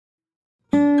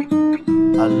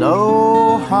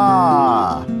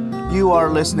Aloha! You are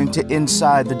listening to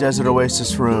Inside the Desert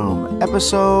Oasis Room,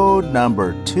 episode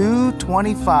number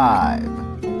 225.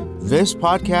 This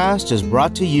podcast is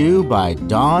brought to you by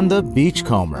Don the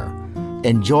Beachcomber.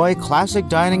 Enjoy classic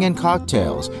dining and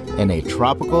cocktails in a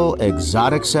tropical,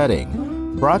 exotic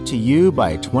setting. Brought to you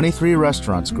by 23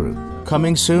 Restaurants Group.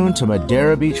 Coming soon to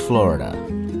Madeira Beach, Florida.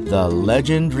 The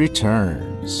legend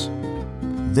returns.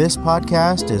 This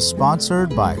podcast is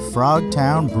sponsored by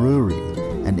Frogtown Brewery,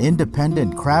 an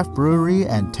independent craft brewery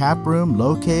and tap room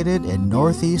located in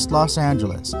Northeast Los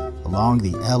Angeles along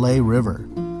the LA River.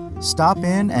 Stop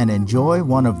in and enjoy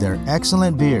one of their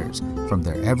excellent beers from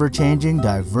their ever-changing,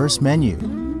 diverse menu.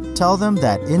 Tell them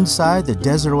that Inside the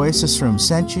Desert Oasis Room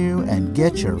sent you and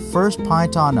get your first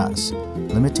pint on us.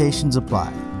 Limitations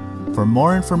apply. For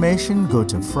more information, go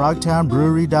to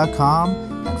frogtownbrewery.com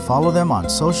and follow them on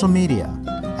social media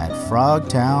at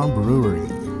Frogtown Brewery.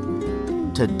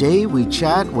 Today we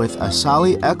chat with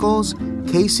Asali Echols,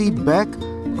 Casey Beck,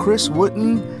 Chris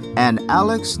Wooten, and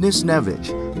Alex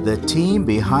Nisnevich, the team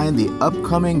behind the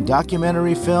upcoming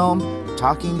documentary film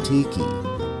Talking Tiki.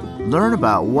 Learn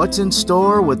about what's in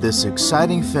store with this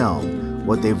exciting film,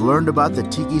 what they've learned about the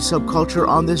Tiki subculture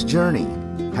on this journey,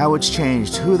 how it's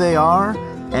changed who they are,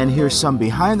 and here's some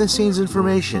behind-the-scenes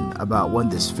information about when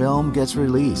this film gets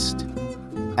released.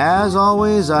 As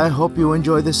always, I hope you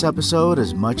enjoyed this episode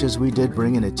as much as we did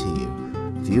bringing it to you.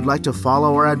 If you'd like to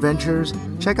follow our adventures,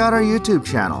 check out our YouTube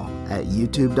channel at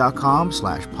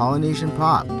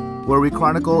youtube.com/PolynesianPop, where we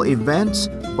chronicle events,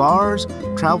 bars,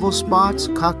 travel spots,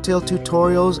 cocktail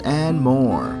tutorials, and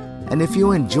more. And if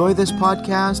you enjoy this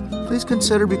podcast, please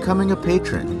consider becoming a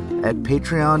patron at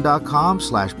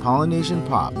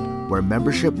patreon.com/PolynesianPop, where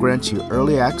membership grants you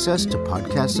early access to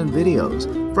podcasts and videos,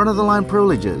 front-of-the-line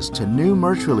privileges to new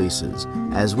merch releases,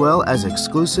 as well as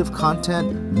exclusive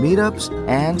content, meetups,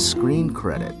 and screen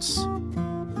credits.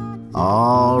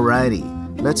 Alrighty,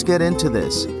 let's get into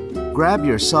this. Grab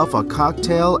yourself a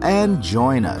cocktail and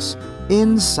join us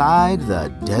inside the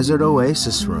Desert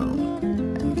Oasis Room.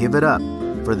 And give it up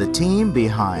for the team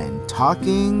behind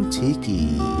Talking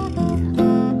Tiki.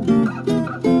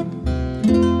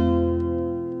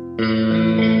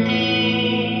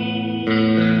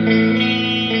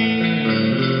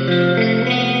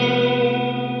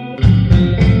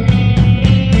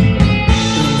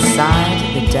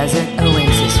 Desert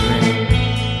Oasis Room.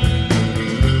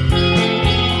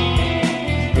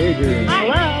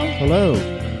 Hello. Hello.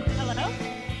 Hello.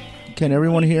 Can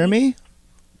everyone hear me?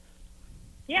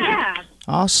 Yeah.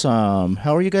 Awesome.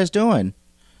 How are you guys doing?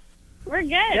 We're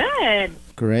good. Good.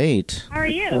 Great. How are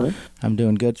you? I'm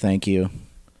doing good, thank you.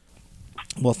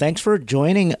 Well, thanks for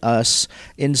joining us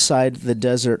inside the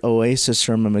Desert Oasis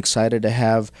Room. I'm excited to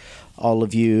have all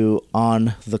of you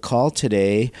on the call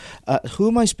today. Who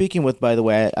am I speaking with, by the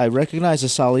way? I recognize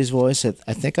Asali's voice.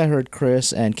 I think I heard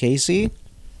Chris and Casey.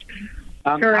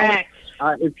 Correct.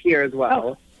 Alex is here as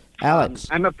well. Alex.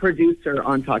 I'm a producer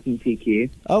on Talking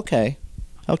Tiki. Okay,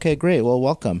 great. Well,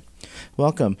 welcome.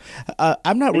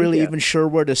 I'm not really even sure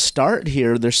where to start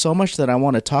here. There's so much that I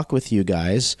want to talk with you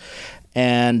guys.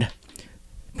 And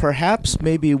perhaps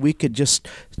maybe we could just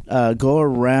go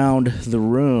around the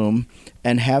room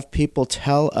and have people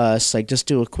tell us, like, just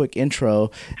do a quick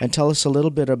intro and tell us a little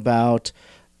bit about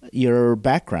your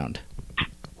background.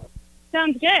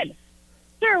 Sounds good.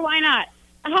 Sure, why not?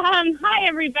 Hi,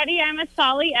 everybody. I'm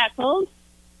Asali Echols,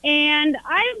 and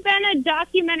I've been a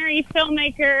documentary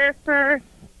filmmaker for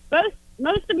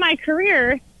most of my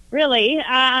career, really.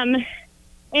 And,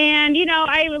 you know,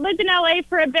 I lived in LA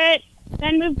for a bit,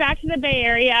 then moved back to the Bay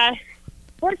Area,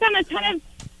 worked on a ton of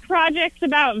projects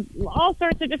about all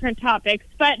sorts of different topics,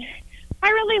 but I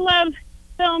really love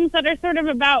films that are sort of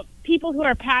about people who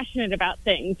are passionate about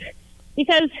things,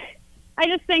 because I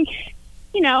just think,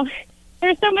 you know,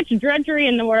 there's so much drudgery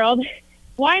in the world.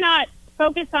 Why not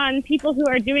focus on people who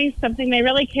are doing something they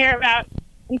really care about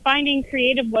and finding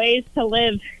creative ways to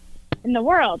live in the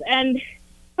world? And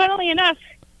funnily enough,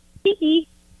 Tiki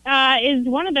is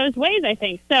one of those ways, I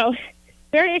think. So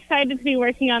very excited to be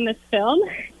working on this film.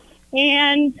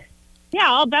 And yeah,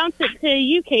 I'll bounce it to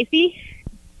you, Casey.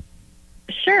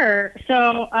 Sure.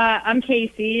 So I'm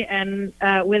Casey, and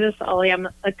with Asali, I'm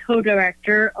a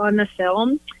co-director on the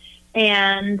film.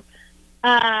 And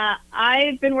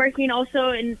I've been working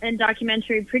also in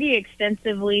documentary pretty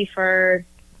extensively for,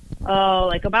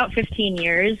 like about 15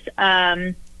 years.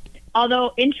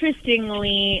 Although,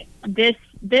 interestingly, this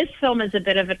film is a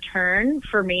bit of a turn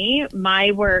for me.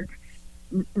 My work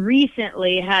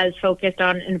recently has focused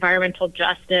on environmental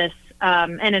justice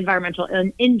and environmental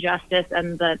injustice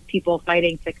and the people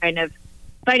fighting to kind of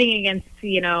fighting against,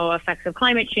 effects of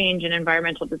climate change and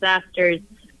environmental disasters.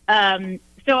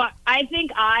 So I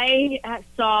think I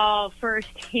saw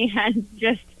firsthand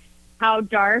just how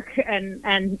dark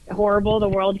and horrible the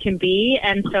world can be.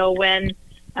 And so when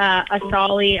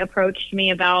Asali approached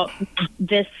me about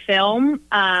this film,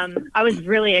 I was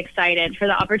really excited for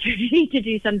the opportunity to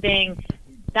do something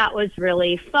that was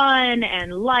really fun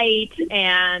and light.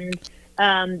 And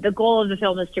the goal of the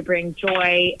film is to bring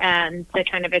joy and to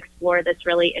kind of explore this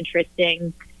really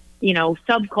interesting,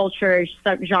 subculture,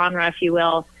 subgenre, if you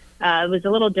will. It was a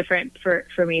little different for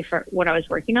me for what I was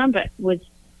working on, but was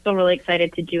still really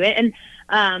excited to do it.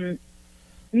 And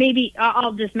maybe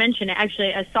I'll just mention it.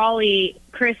 Actually, Asali,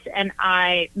 Chris, and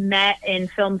I met in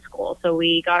film school. So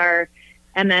we got our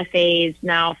MFAs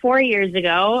now 4 years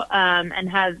ago, and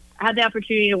have had the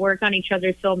opportunity to work on each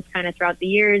other's films kind of throughout the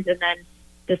years. And then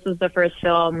this was the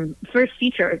first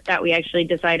feature that we actually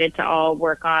decided to all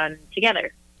work on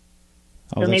together.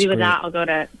 So maybe with that, I'll go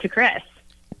to Chris.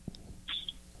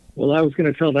 Well, I was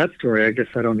going to tell that story. I guess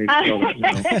I don't need to tell that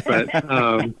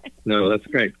now. But no, that's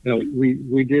great. No,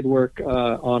 we did work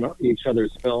on each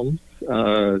other's films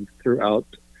throughout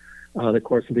the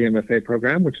course of the MFA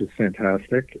program, which is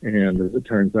fantastic. And as it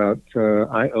turns out,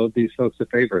 I owed these folks a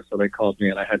favor, so they called me,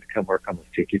 and I had to come work on this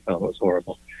Tiki film. It was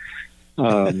horrible.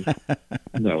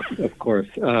 No, of course.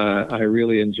 I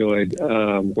really enjoyed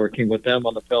working with them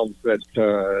on the films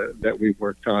that we've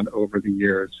worked on over the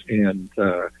years, and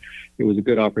it was a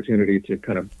good opportunity to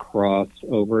kind of cross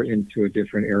over into a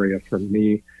different area for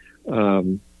me,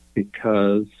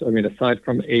 because, aside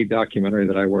from a documentary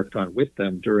that I worked on with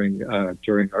them during our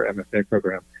MFA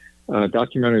program,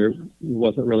 documentary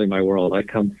wasn't really my world. I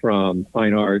come from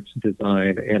fine arts,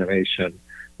 design, animation.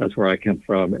 That's where I come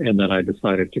from, and then I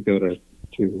decided to go to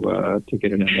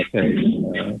get an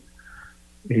MFA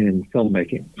in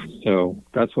filmmaking. So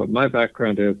that's what my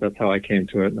background is. That's how I came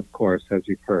to it. And of course, as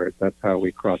you've heard, that's how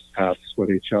we crossed paths with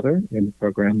each other in the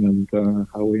program, and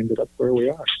how we ended up where we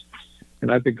are.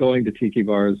 And I've been going to Tiki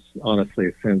bars,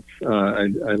 honestly, since I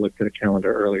looked at a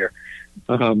calendar earlier,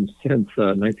 since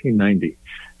 1990.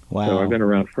 Wow. So I've been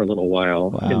around for a little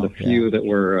while, in the few that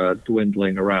were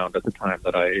dwindling around at the time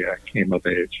that I came of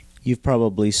age. You've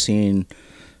probably seen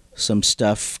some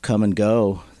stuff come and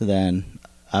go then,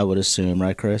 I would assume,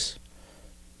 right, Chris?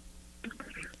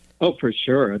 Oh, for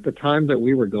sure. At the time that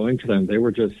we were going to them, they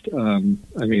were just,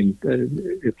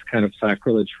 it's kind of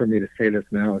sacrilege for me to say this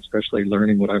now, especially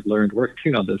learning what I've learned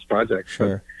working on this project.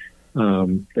 Sure. But,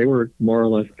 they were more or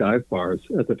less dive bars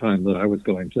at the time that I was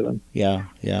going to them. Yeah,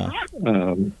 yeah.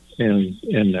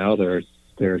 And now they're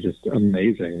just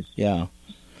amazing. Yeah.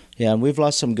 Yeah, and we've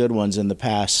lost some good ones in the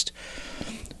past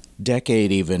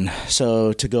decade even.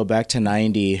 So to go back to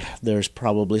 90, there's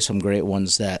probably some great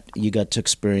ones that you got to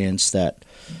experience that,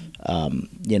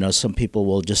 some people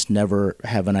will just never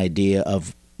have an idea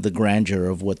of the grandeur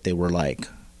of what they were like.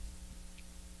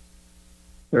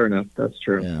 Fair enough. That's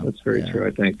true. Yeah, that's very true,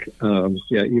 I think.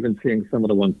 Even seeing some of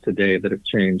the ones today that have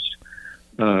changed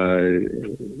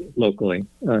locally,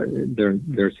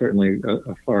 they're certainly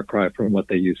a far cry from what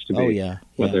they used to be. Oh, yeah.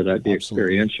 Whether that be absolutely.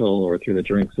 experiential or through the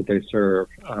drinks that they serve,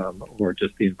 or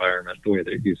just the environment, the way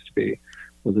that it used to be,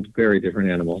 was a very different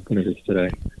animal than it is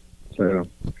today. So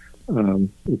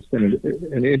it's been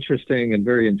an interesting and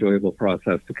very enjoyable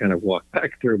process to kind of walk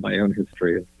back through my own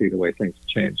history and see the way things have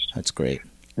changed. That's great.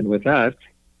 And with that,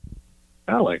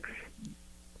 Alex.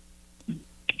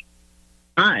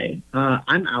 Hi,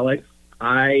 I'm Alex.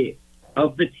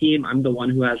 Of the team, I'm the one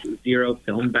who has zero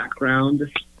film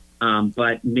background,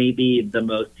 but maybe the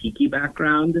most Tiki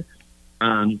background.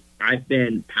 I've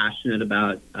been passionate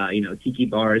about, Tiki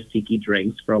bars, Tiki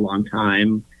drinks for a long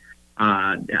time.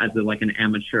 As an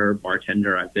amateur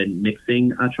bartender, I've been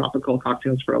mixing tropical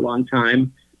cocktails for a long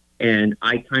time. And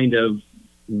I kind of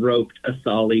roped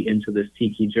Asali into this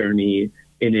Tiki journey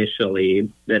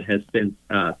initially that has since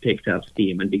picked up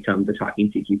steam and become the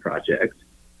Talking Tiki project.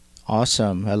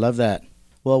 Awesome. I love that.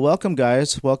 Well, welcome,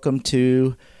 guys. Welcome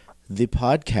to the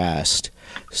podcast.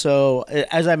 So,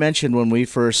 as I mentioned when we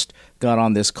first got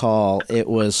on this call, it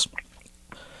was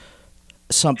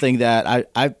something that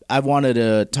I wanted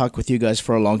to talk with you guys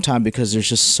for a long time because there's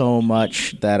just so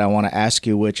much that I want to ask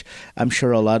you, which I'm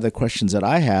sure a lot of the questions that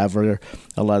I have are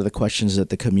a lot of the questions that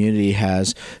the community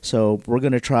has. So we're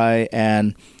going to try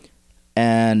and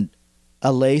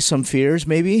allay some fears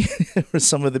maybe for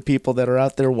some of the people that are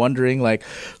out there wondering, like,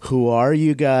 who are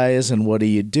you guys and what are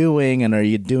you doing, and are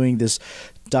you doing this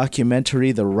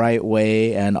documentary the right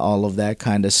way, and all of that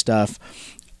kind of stuff.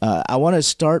 I want to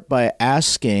start by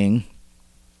asking,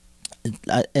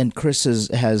 and Chris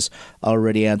has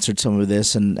already answered some of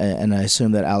this, and I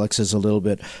assume that Alex is a little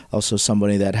bit also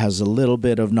somebody that has a little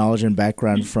bit of knowledge and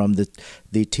background from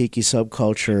the Tiki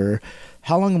subculture.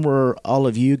 How long were all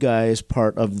of you guys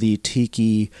part of the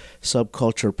Tiki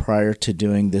subculture prior to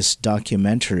doing this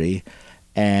documentary,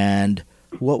 and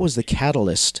what was the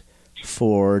catalyst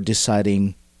for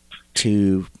deciding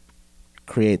to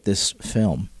create this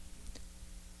film?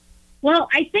 Well,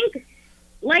 I think,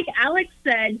 like Alex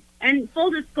said, and full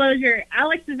disclosure,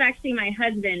 Alex is actually my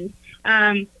husband.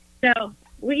 So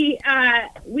we've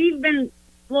been,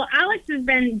 well, Alex has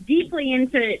been deeply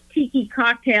into tiki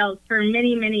cocktails for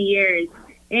many, many years.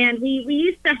 And we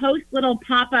used to host little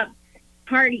pop-up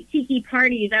tiki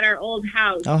parties at our old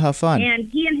house. Oh, how fun. And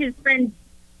he and his friend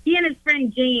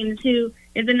James, who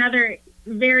is another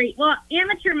very, well,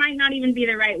 amateur might not even be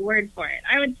the right word for it.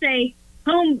 I would say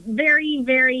very,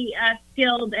 very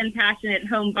skilled and passionate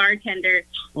home bartender.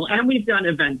 Well, and we've done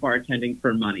event bartending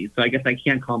for money, so I guess I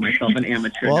can't call myself an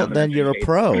amateur. Well, then you're a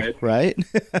pro, right?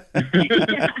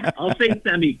 Yeah. I'll say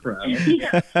semi-pro.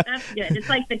 Yeah, that's good. It's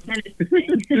like the tennis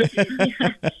thing.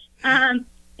 Yeah.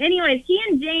 Anyways, he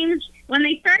and James, when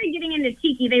they started getting into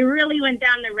tiki, they really went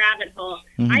down the rabbit hole.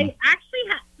 Mm-hmm.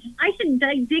 I should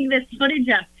dig this footage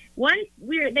up. Once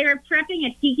they were prepping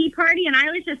a tiki party, and I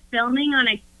was just filming on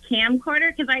a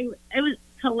camcorder because it was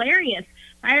hilarious.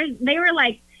 They were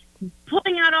like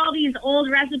pulling out all these old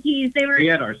recipes. We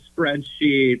had our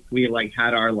spreadsheets. We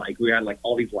had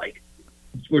all these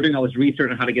we're doing all this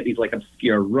research on how to get these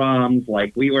obscure rums.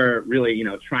 We were really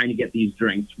trying to get these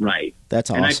drinks right. That's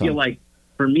awesome. And I feel like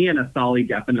for me and Asali,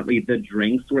 definitely the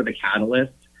drinks were the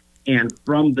catalyst. And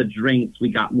from the drinks, we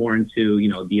got more into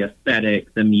the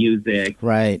aesthetic, the music.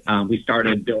 Right. We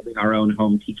started building our own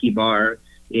home tiki bar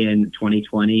in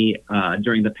 2020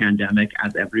 during the pandemic,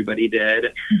 as everybody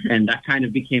did. And that kind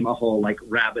of became a whole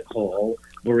rabbit hole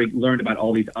where we learned about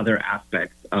all these other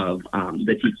aspects of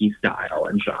the tiki style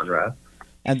and genre.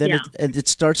 And then it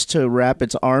starts to wrap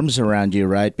its arms around you,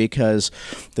 right? Because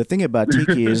the thing about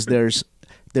tiki is there's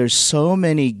so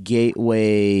many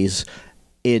gateways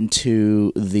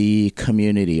into the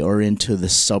community or into the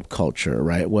subculture,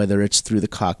 right? Whether it's through the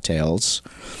cocktails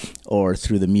or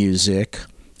through the music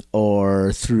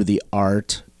or through the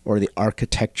art or the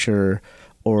architecture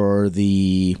or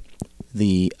the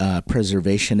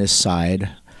preservationist side,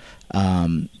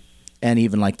 and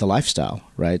even the lifestyle,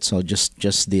 right? So just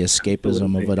the escapism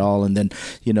Absolutely. of it all. And then,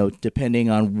 depending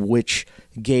on which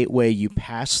gateway you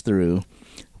pass through,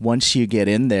 once you get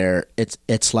in there,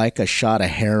 it's like a shot of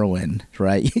heroin,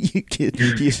 right?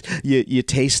 you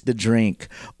taste the drink,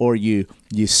 or you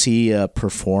see a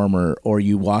performer, or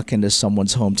you walk into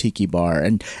someone's home tiki bar,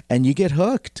 and you get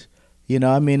hooked.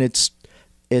 I mean, it's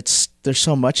there's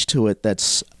so much to it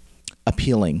that's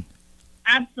appealing.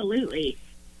 Absolutely,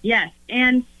 yes.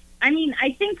 And I mean,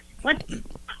 I think what's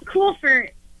cool for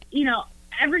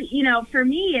for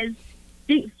me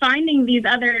is finding these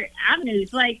other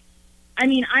avenues.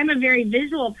 I'm a very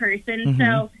visual person, Mm-hmm.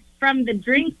 so from the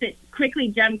drinks, it quickly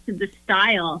jumped to the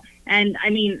style. And I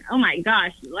mean, oh my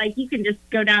gosh, you can just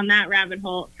go down that rabbit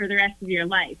hole for the rest of your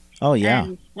life. Oh, yeah.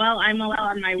 And, well, I'm well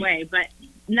on my way, but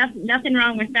nothing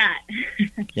wrong with that.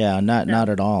 Yeah, not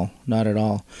at all. Not at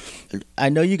all. I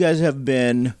know you guys have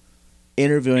been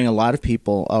interviewing a lot of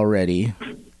people already,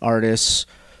 artists,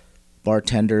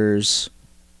 bartenders,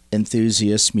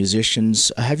 enthusiasts,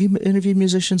 musicians. Have you interviewed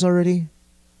musicians already?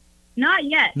 Not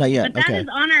yet. Not yet, But that okay. is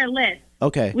on our list.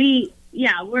 Okay.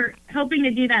 We're hoping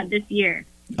to do that this year.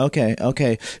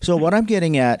 Okay. So what I'm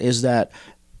getting at is that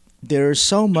there's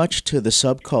so much to the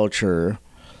subculture.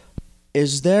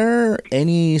 Is there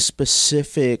any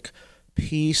specific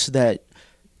piece that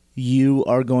you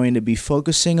are going to be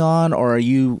focusing on, or are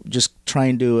you just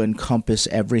trying to encompass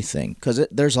everything? Because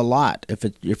there's a lot if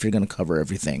you're going to cover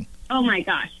everything. Oh my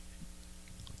gosh.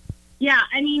 Yeah,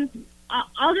 I mean,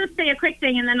 I'll just say a quick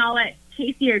thing, and then I'll let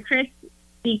Casey or Chris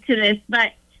speak to this.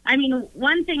 But I mean,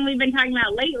 one thing we've been talking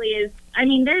about lately is,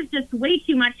 there's just way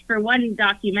too much for one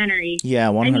documentary. Yeah,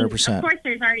 100%. Of course,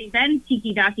 there's already been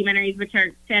tiki documentaries, which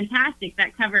are fantastic,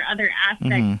 that cover other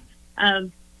aspects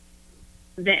of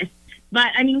this.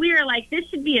 But we were like, this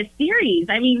should be a series.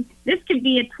 This could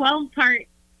be a 12-part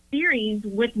series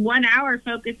with 1 hour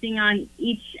focusing on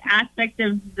each aspect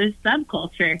of the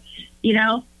subculture. We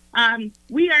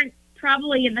aren't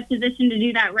probably in the position to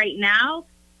do that right now.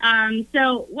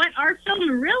 So what our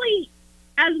film really,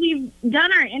 as we've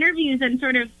done our interviews and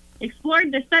sort of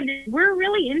explored the subject, we're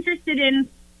really interested in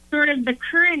sort of the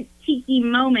current tiki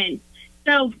moment.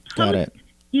 So Got it.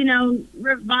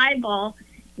 Revival,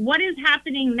 what is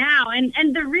happening now?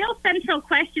 And the real central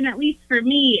question, at least for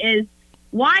me, is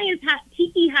why is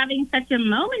Tiki having such a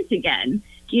moment again?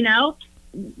 You know,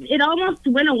 it almost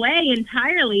went away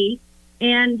entirely,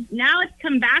 and now it's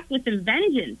come back with a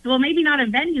vengeance. Well, maybe not a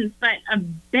vengeance, but a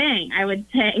bang, I would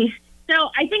say. So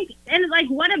I think, and like,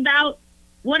 what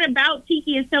about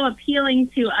Tiki is so appealing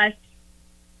to us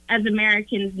as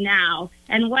Americans now,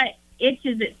 and what itch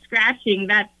is it scratching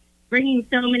that's bringing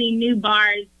so many new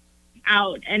bars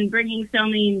out and bringing so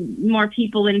many more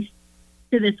people into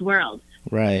this world?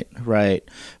 Right, right.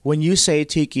 When you say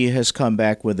Tiki has come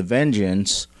back with a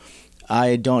vengeance,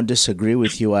 I don't disagree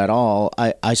with you at all.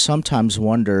 I sometimes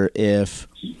wonder if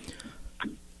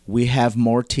we have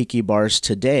more Tiki bars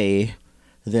today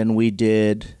than we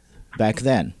did back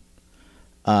then.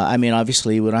 I mean,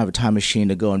 obviously, we don't have a time machine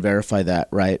to go and verify that,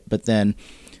 right? But then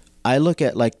I look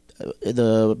at, like,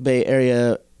 the Bay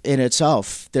Area in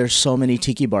itself. There's so many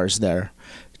Tiki bars there.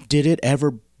 Did it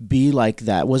ever be like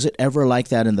that? Was it ever like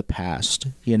that in the past?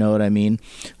 You know what I mean?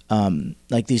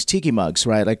 Like these Tiki mugs,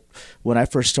 right? Like when I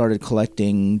first started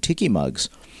collecting Tiki mugs,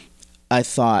 I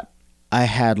thought I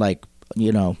had, like,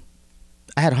 you know,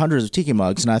 I had hundreds of Tiki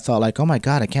mugs, and I thought, like, oh my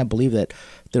God, I can't believe that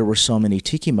there were so many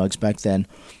Tiki mugs back then.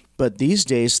 But these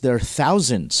days there are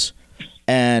thousands.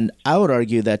 And I would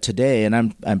argue that today,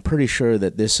 and I'm pretty sure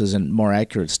that this is a more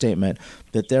accurate statement,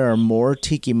 that there are more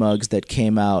Tiki mugs that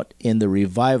came out in the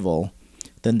revival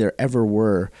than there ever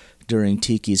were during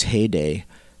Tiki's heyday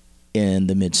in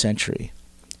the mid-century.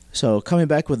 So coming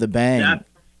back with a bang,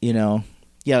 you know.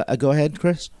 Yeah, go ahead,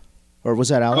 Chris. Or was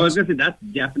that Alex? I was going to say, that's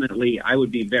definitely, I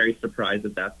would be very surprised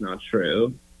if that's not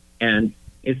true. And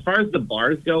as far as the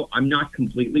bars go, I'm not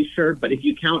completely sure, but if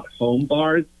you count home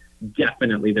bars,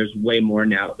 definitely there's way more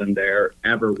now than there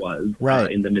ever was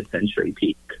in the mid-century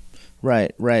peak.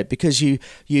 Right, right. Because you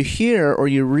hear or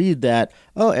you read that,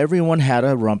 oh, everyone had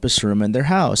a rumpus room in their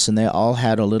house, and they all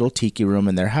had a little Tiki room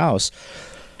in their house.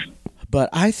 But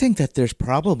I think that there's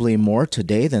probably more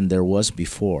today than there was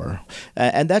before.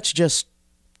 And that's just,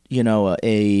 you know,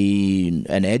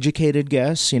 an educated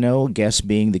guess, you know, guess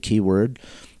being the key word,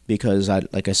 because,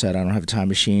 like I said, I don't have a time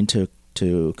machine to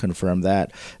confirm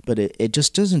that. But it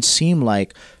just doesn't seem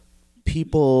like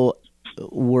people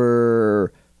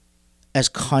were as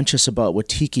conscious about what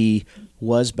Tiki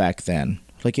was back then.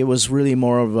 Like, it was really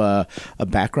more of a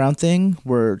background thing,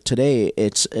 where today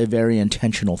it's a very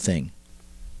intentional thing.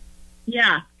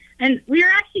 Yeah. And we were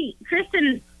actually, Chris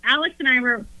and Alex and I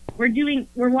were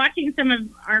watching some of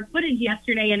our footage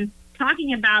yesterday and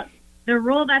talking about the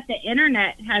role that the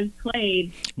internet has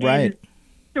played in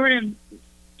sort of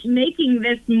making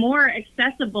this more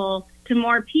accessible to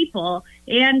more people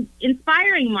and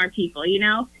inspiring more people, you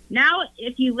know? Now,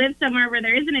 if you live somewhere where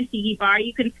there isn't a Tiki bar,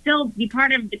 you can still be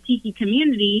part of the Tiki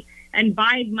community and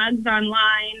buy mugs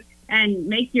online and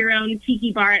make your own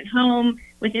Tiki bar at home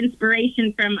with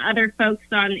inspiration from other folks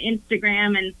on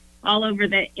Instagram and all over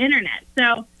the internet.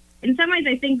 So in some ways,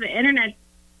 I think the internet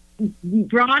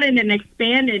broadened and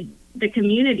expanded the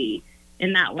community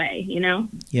in that way, you know?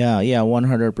 Yeah,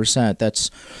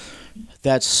 100%.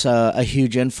 That's a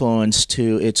huge influence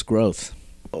to its growth.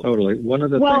 Totally. One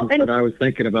of the things that I was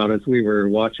thinking about as we were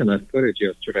watching that footage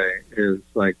yesterday is,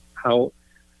 like, how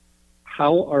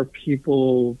are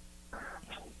people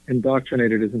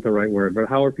indoctrinated isn't the right word, but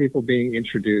how are people being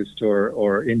introduced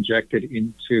or injected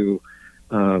into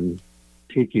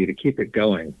Tiki to keep it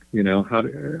going? You know, how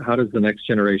does the next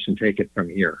generation take it from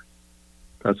here?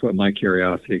 That's what my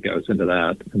curiosity goes into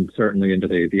that, and certainly into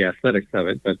the aesthetics of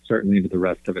it, but certainly into the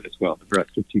rest of it as well, the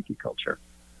rest of Tiki culture.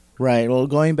 Right. Well,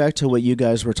 going back to what you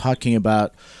guys were talking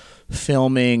about,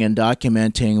 filming and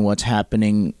documenting what's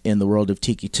happening in the world of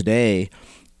Tiki today,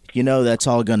 you know that's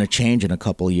all going to change in a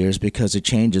couple of years, because it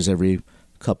changes every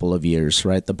couple of years,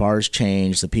 right? The bars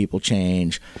change, the people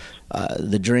change,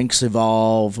 the drinks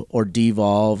evolve or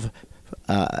devolve.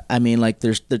 I mean, like,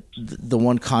 there's the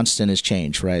one constant is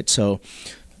change, right? So,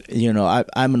 you know,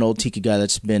 I'm an old Tiki guy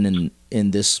that's been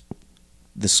in this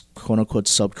quote-unquote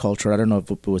subculture. I don't know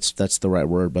if that's the right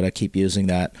word, but I keep using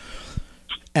that.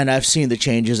 And I've seen the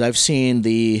changes. I've seen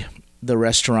the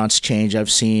restaurants change.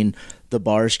 I've seen the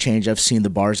bars change. I've seen the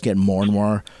bars get more and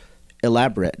more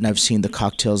elaborate, and I've seen the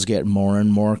cocktails get more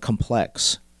and more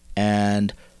complex.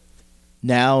 And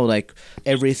now, like,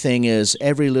 every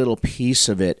little piece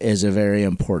of it is a very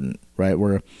important, right?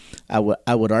 Where I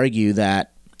would argue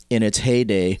that in its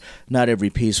heyday, not every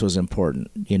piece was important.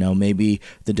 You know, maybe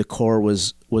the decor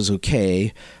was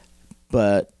okay,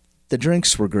 but the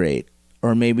drinks were great.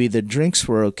 Or maybe the drinks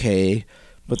were okay,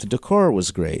 but the decor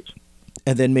was great.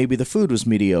 And then maybe the food was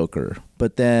mediocre.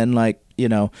 But then, like, you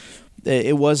know,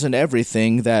 it wasn't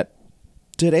everything that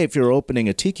today, if you're opening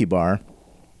a Tiki bar,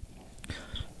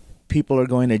 people are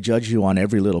going to judge you on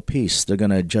every little piece. They're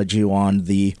going to judge you on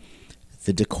the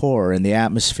decor and the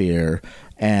atmosphere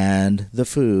and the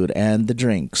food and the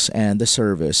drinks and the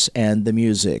service and the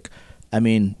music. I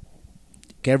mean,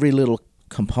 every little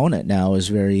component now is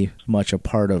very much a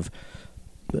part of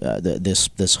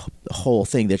this whole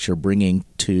thing that you're bringing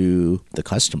to the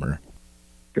customer.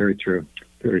 Very true.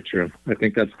 Very true. I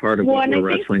think that's part of what we're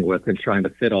wrestling with and trying to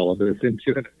fit all of this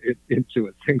into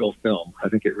a single film. I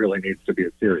think it really needs to be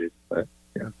a series, but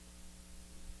yeah.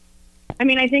 I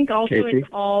mean, I think also Casey?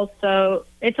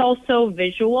 it's also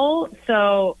visual.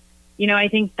 So, you know, I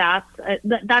think that's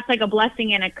like a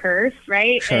blessing and a curse,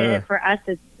 right? Sure. And for us,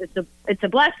 it's a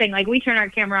blessing. Like, we turn our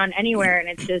camera on anywhere, and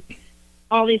it's just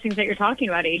all these things that you're talking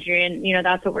about, Adrian. You know,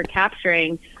 that's what we're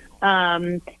capturing.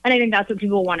 And I think that's what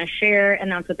people want to share,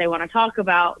 and that's what they want to talk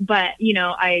about. But, you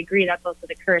know, I agree that's also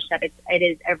the curse, that it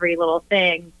is every little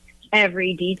thing,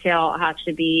 every detail has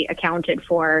to be accounted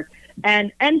for.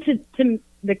 And to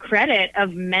the credit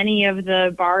of many of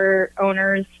the bar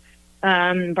owners,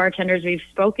 bartenders we've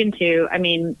spoken to, I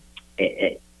mean,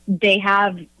 they've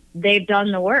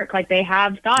done the work. Like, they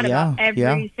have thought about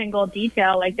every single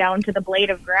detail, like down to the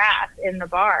blade of grass in the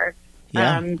bar.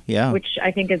 Which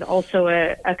I think is also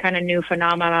a kind of new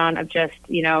phenomenon of just,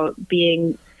 you know,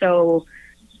 being so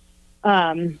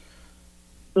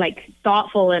like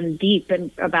thoughtful and deep and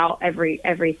about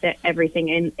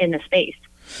everything in the space.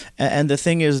 And the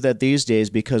thing is that these days,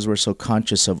 because we're so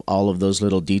conscious of all of those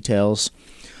little details,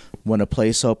 when a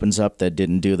place opens up that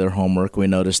didn't do their homework, we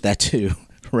notice that too,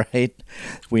 right?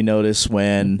 We notice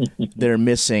when they're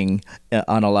missing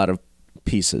on a lot of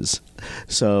pieces.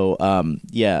 So,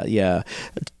 yeah.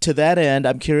 To that end,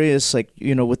 I'm curious, like,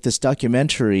 you know, with this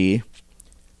documentary,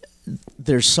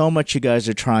 there's so much you guys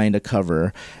are trying to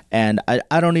cover, and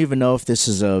I don't even know if this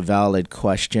is a valid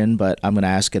question, but I'm going to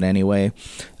ask it anyway.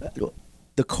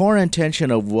 The core intention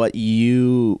of what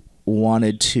you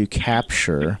wanted to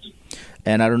capture,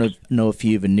 and I don't know if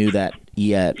you even knew that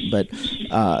yet, but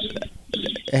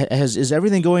is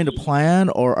everything going to plan,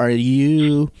 or are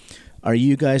you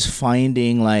guys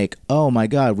finding like, oh my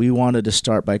God, we wanted to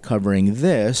start by covering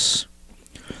this,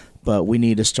 but we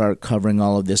need to start covering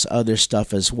all of this other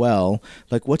stuff as well?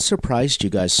 Like, what surprised you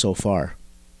guys so far?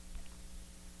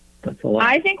 That's a lot.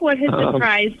 I think what has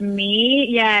surprised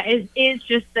me, is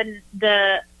just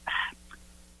the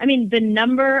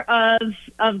number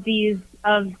of these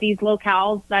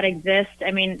locales that exist. I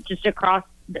mean, just across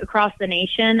the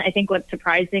nation. I think what's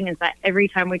surprising is that every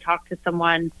time we talk to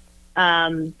someone,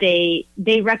 they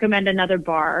recommend another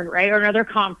bar, right, or another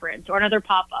conference, or another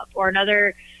pop-up, or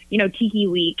another, you know, Tiki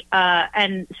week,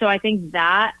 and so I think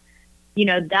that, you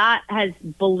know, that has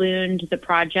ballooned the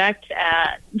project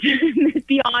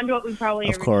beyond what we probably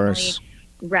originally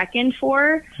reckoned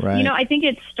for. Right. You know, I think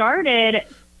it started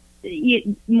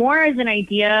more as an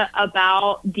idea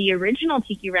about the original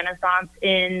Tiki Renaissance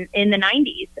in the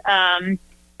 90s.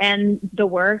 And the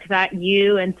work that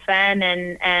you and Sven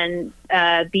and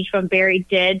Beach Bum Barry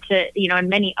did to, you know, and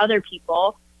many other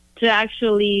people, to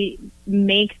actually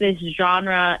make this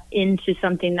genre into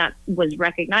something that was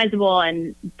recognizable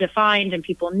and defined and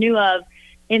people knew of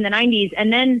in the 90s.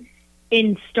 And then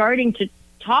in starting to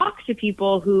talk to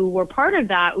people who were part of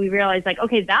that, we realized, like,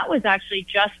 okay, that was actually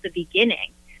just the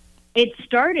beginning. It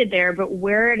started there, but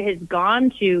where it has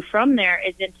gone to from there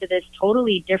is into this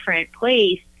totally different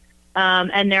place.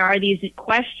 And there are these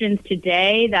questions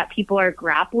today that people are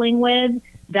grappling with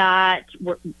that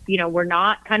were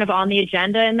not kind of on the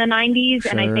agenda in the 90s.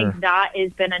 Sure. And I think that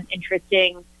has been an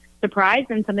interesting surprise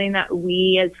and something that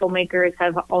we as filmmakers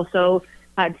have also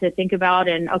had to think about.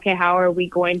 And, okay, how are we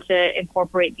going to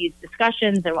incorporate these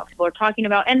discussions and what people are talking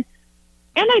about? And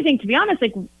I think, to be honest,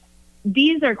 like,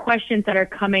 these are questions that are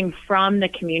coming from the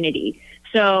community.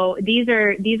 So these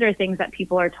are things that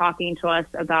people are talking to us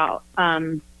about,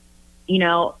 you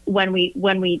know, when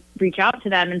we reach out to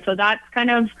them. And so that's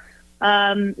kind of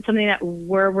something that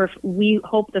we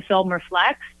hope the film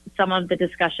reflects some of the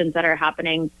discussions that are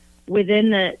happening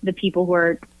within the people who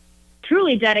are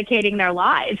truly dedicating their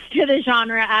lives to the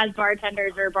genre as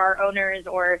bartenders or bar owners,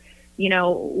 or, you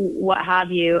know, what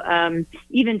have you,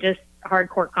 even just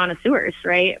hardcore connoisseurs,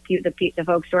 right? The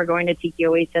folks who are going to Tiki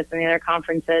Oasis and the other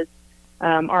conferences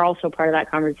are also part of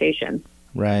that conversation.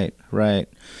 Right.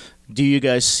 Do you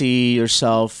guys see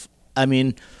yourself, I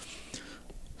mean,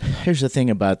 here's the thing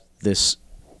about this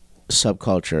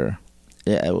subculture.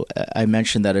 I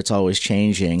mentioned that it's always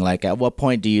changing. Like, at what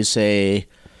point do you say,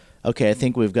 okay, I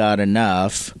think we've got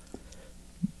enough,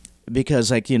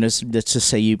 Because, like, let's just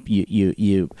say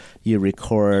you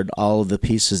record all of the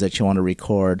pieces that you want to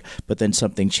record, but then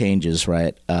something changes,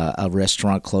 right? A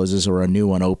restaurant closes or a new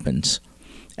one opens,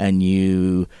 and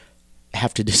you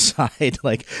have to decide,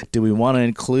 like, do we want to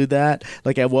include that?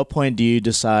 Like, at what point do you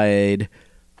decide,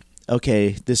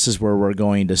 okay, this is where we're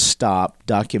going to stop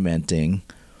documenting,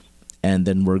 and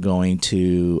then we're going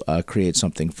to create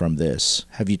something from this?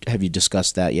 Have you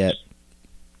discussed that yet?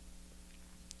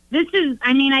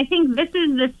 I think this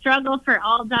is the struggle for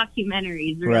all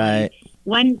documentaries, really. Right.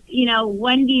 When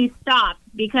do you stop?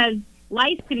 Because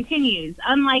life continues.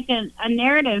 Unlike a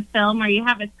narrative film where you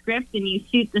have a script and you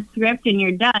shoot the script and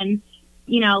you're done,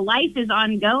 life is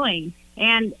ongoing.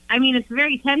 And, it's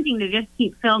very tempting to just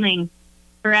keep filming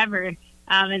forever.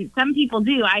 And some people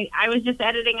do. I was just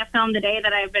editing a film today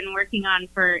that I've been working on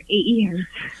for 8 years.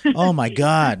 Oh, my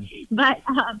God. But,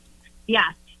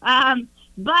 yeah.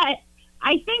 But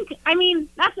I think,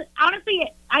 that's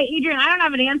honestly, Adrian, I don't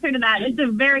have an answer to that. It's a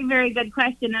very, very good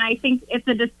question. And I think it's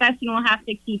a discussion we'll have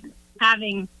to keep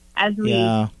having as we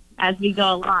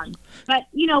go along. But,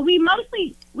 we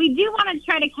do want to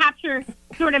try to capture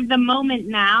sort of the moment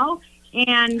now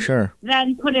and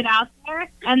then put it out there.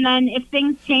 And then if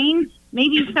things change,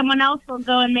 maybe someone else will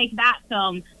go and make that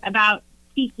film about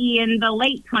Tiki in the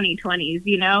late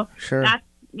 2020s, Sure. That's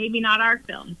maybe not our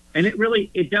film. And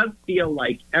it does feel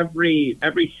like every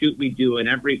shoot we do and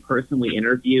every person we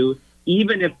interview,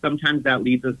 even if sometimes that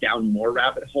leads us down more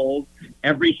rabbit holes,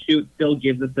 every shoot still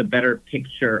gives us a better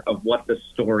picture of what the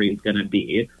story is going to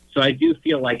be. So I do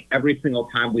feel like every single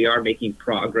time we are making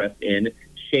progress in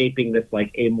shaping this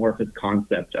like amorphous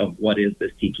concept of what is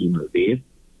this Tiki movie.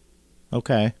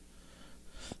 Okay.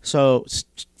 So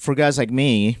for guys like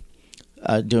me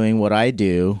doing what I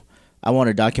do, I want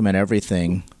to document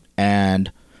everything.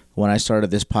 And when I started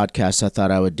this podcast, I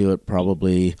thought I would do it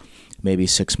probably maybe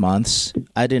 6 months.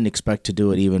 I didn't expect to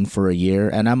do it even for a year.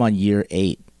 And I'm on year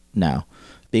 8 now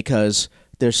because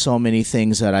there's so many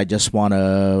things that I just want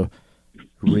to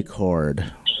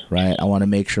record, right? I want to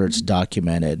make sure it's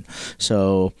documented.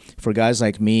 So for guys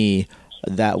like me,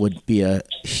 that would be a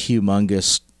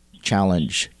humongous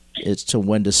challenge. It's to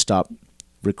when to stop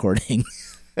recording.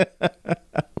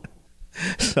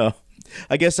 So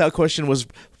I guess that question was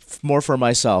more for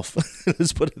myself.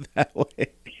 Let's put it that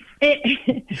way.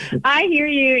 I hear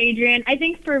you, Adrian. I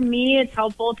think for me, it's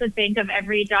helpful to think of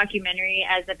every documentary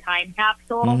as a time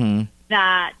capsule.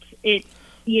 That it's,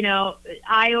 you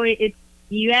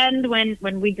end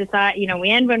when we decide, we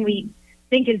end when we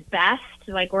think is best.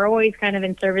 Like, we're always kind of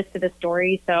in service to the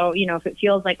story. So, if it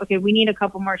feels like, okay, we need a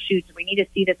couple more shoots, we need to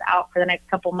see this out for the next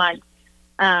couple months,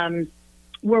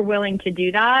 we're willing to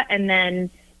do that. And then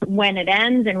when it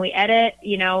ends and we edit,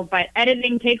 but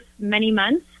editing takes many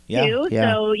months too.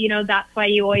 Yeah. So, that's why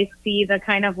you always see the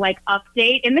kind of like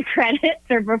update in the credits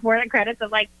or before the credits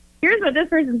of like, here's what this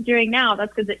person's doing now.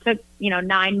 That's because it took,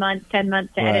 9 months, 10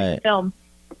 months to edit the film.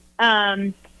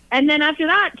 And then after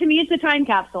that, to me, it's a time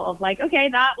capsule of like, okay,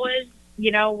 that was,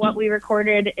 what we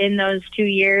recorded in those 2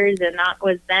 years, and that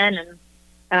was then.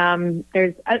 And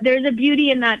there's a beauty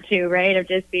in that too, right? Of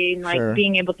just being like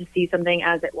being able to see something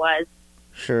as it was.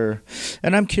 Sure.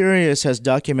 And I'm curious, as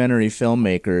documentary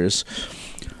filmmakers,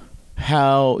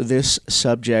 how this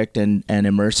subject and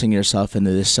immersing yourself into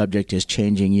this subject is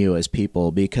changing you as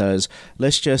people. Because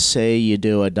let's just say you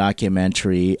do a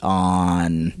documentary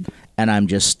on, and I'm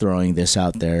just throwing this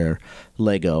out there,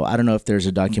 Lego. I don't know if there's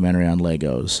a documentary on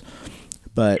Legos.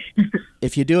 But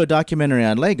if you do a documentary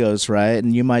on Legos, right,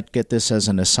 and you might get this as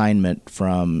an assignment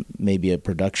from maybe a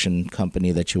production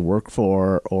company that you work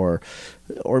for, or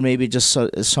maybe just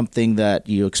something that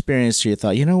you experienced, or you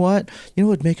thought, you know what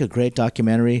would make a great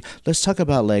documentary? Let's talk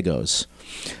about Legos.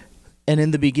 And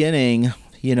in the beginning,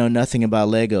 you know nothing about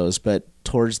Legos, but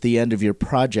towards the end of your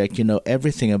project, you know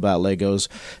everything about Legos.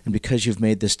 And because you've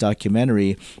made this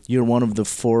documentary, you're one of the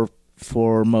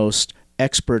foremost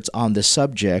experts on the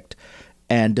subject.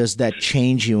 And does that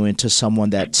change you into someone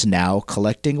that's now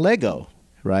collecting Lego,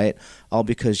 right? All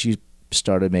because you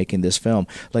started making this film.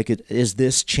 Like, is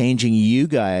this changing you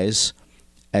guys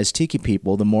as Tiki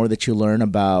people, the more that you learn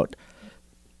about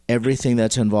everything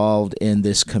that's involved in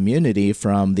this community,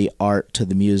 from the art to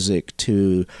the music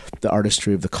to the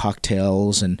artistry of the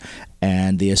cocktails and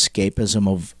the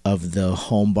escapism of the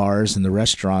home bars and the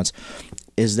restaurants?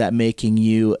 Is that making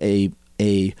you a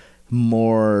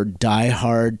more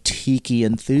diehard Tiki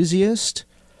enthusiast,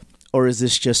 or is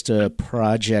this just a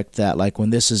project that, like, when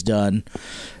this is done,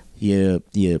 you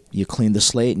clean the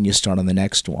slate and you start on the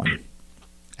next one?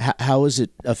 How is it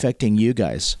affecting you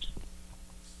guys?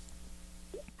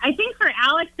 I think for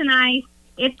Alex and I,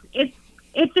 it's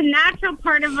it's a natural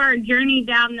part of our journey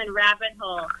down the rabbit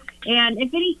hole. And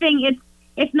if anything,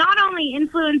 it's not only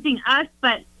influencing us,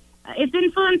 but it's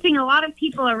influencing a lot of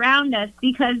people around us,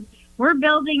 because we're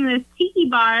building this tiki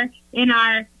bar in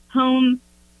our home.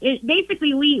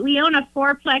 Basically, we own a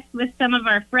fourplex with some of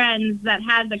our friends that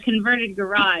has a converted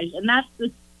garage, and that's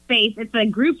the space. It's a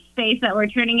group space that we're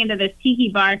turning into this tiki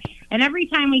bar. And every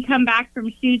time we come back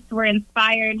from shoots, we're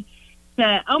inspired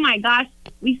to, oh my gosh,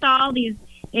 we saw all these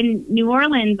in New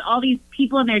Orleans, all these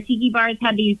people in their tiki bars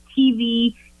had these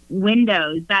TV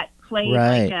windows that played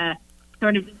like a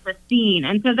sort of the scene.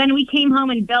 And so then we came home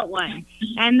and built one.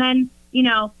 And then, you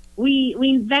know,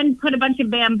 we then put a bunch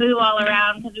of bamboo all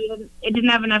around because it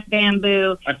didn't have enough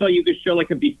bamboo. I thought you could show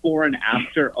like a before and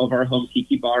after of our home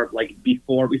tiki bar, like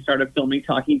before we started filming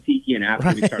Talking Tiki and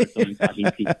after we started filming Talking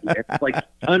Tiki. It's like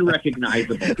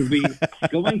unrecognizable because we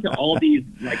going to all these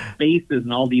like spaces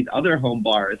and all these other home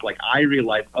bars. Like I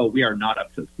realized, oh, we are not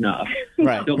up to snuff.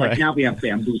 Right. So like now we have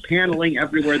bamboo paneling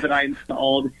everywhere that I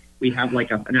installed. We have like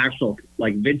an actual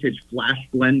like vintage flash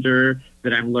blender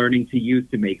that I'm learning to use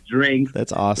to make drinks.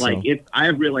 That's awesome. Like I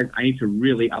have realized I need to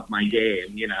really up my game,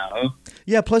 you know?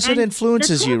 Yeah, plus it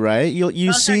influences you, right?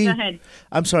 You see, sorry, go ahead.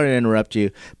 I'm sorry to interrupt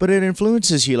you, but it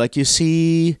influences you. Like you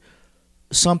see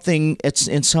something it's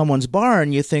in someone's bar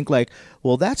and you think like,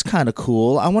 well, that's kind of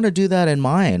cool. I want to do that in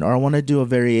mine, or I want to do a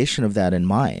variation of that in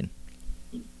mine.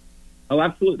 Oh,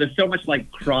 absolutely. There's so much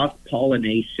like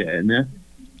cross-pollination.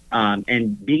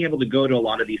 And being able to go to a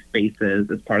lot of these spaces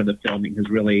as part of the filming has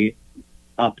really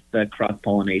upped the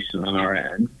cross-pollination on our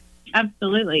end.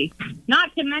 Absolutely.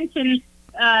 Not to mention,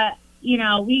 you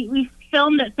know, we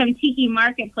filmed at some tiki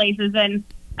marketplaces, and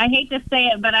I hate to say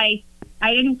it, but I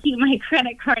didn't keep my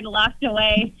credit card locked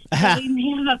away. So we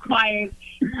may have acquired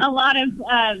a lot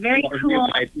of very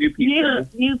cool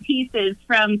new pieces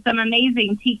from some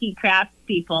amazing tiki crafts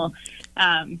people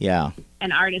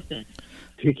and artisans.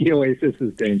 Tiki Oasis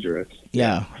is dangerous.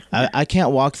 Yeah, I can't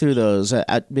walk through those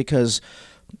because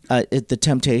the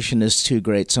temptation is too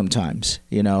great sometimes.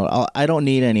 You know, I don't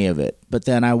need any of it, but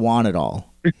then I want it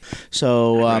all.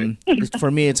 So for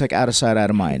me, it's like out of sight,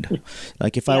 out of mind.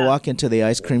 Like if I walk into the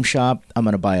ice cream shop, I'm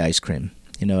going to buy ice cream.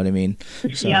 You know what I mean?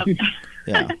 So,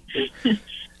 yeah.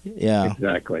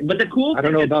 Exactly. But the cool I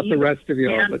don't know about the rest of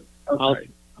y'all, but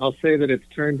I'll say that it's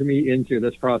turned me into,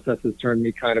 this process has turned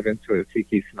me kind of into a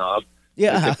tiki snob.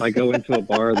 Yeah. Like if I go into a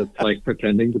bar that's like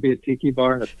pretending to be a tiki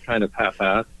bar and it's kind of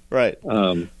half-assed, right?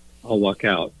 I'll walk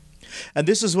out. And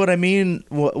this is what I mean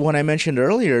when I mentioned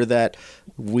earlier that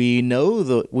we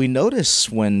notice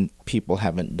when people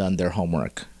haven't done their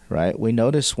homework, right? We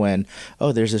notice when,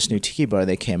 oh, there's this new tiki bar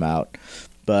that came out,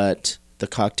 but the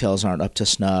cocktails aren't up to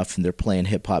snuff and they're playing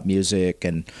hip hop music,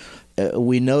 and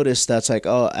we notice that's like,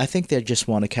 oh, I think they just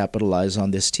want to capitalize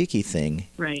on this tiki thing.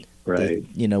 Right. Right.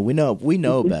 You know, we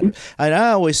know better. And I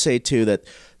always say too that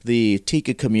the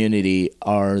tiki community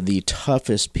are the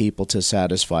toughest people to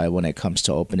satisfy when it comes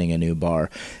to opening a new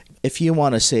bar. If you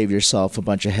want to save yourself a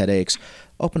bunch of headaches,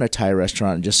 open a Thai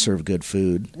restaurant and just serve good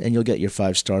food, and you'll get your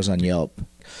 5 stars on Yelp.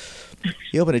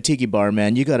 You open a tiki bar,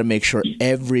 man, you got to make sure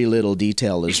every little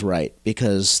detail is right,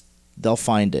 because they'll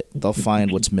find it. They'll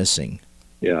find what's missing.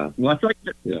 Yeah. Well, I feel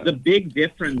like the big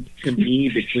difference to me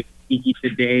between Tiki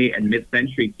today and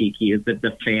mid-century Tiki is that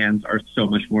the fans are so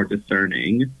much more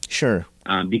discerning. Sure.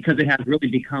 Because it has really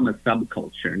become a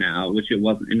subculture now, which it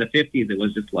wasn't. In the 50s, it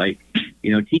was just like,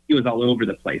 you know, Tiki was all over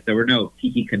the place. There were no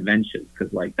Tiki conventions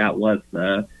because, like, that was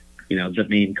the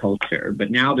main culture.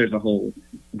 But now there's a whole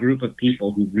group of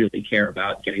people who really care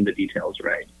about getting the details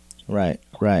right. Right.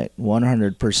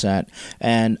 100%.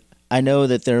 And I know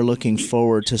that they're looking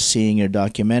forward to seeing your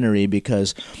documentary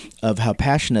because of how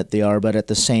passionate they are, but at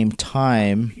the same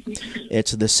time,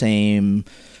 it's the same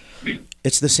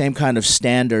kind of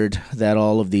standard that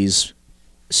all of these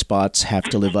spots have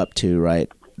to live up to,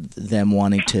 right? Them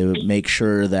wanting to make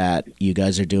sure that you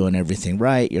guys are doing everything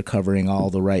right, you're covering all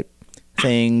the right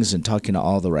things and talking to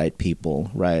all the right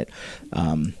people, right?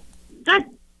 That's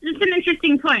an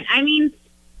interesting point. I mean,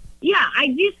 yeah, I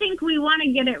do think we want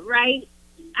to get it right.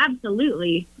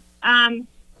 Absolutely.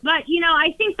 But, you know,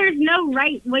 I think there's no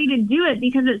right way to do it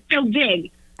because it's so big.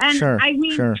 And that's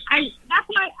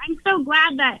why I'm so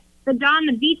glad that the Don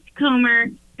the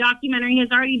Beachcomber documentary has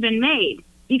already been made,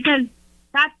 because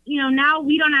that's, you know, now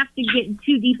we don't have to get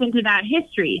too deep into that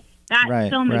history. That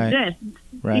film exists.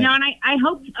 Right. You know, and I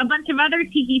hope a bunch of other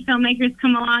tiki filmmakers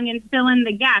come along and fill in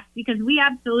the gaps, because we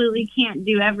absolutely can't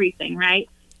do everything, right?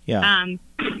 Yeah.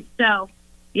 So,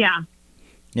 yeah.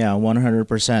 Yeah,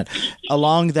 100%.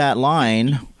 Along that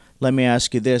line, let me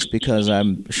ask you this, because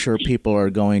I'm sure people are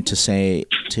going to say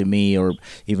to me or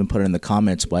even put it in the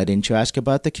comments, why didn't you ask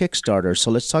about the Kickstarter?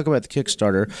 So let's talk about the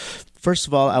Kickstarter. First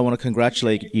of all, I want to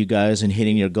congratulate you guys in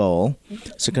hitting your goal.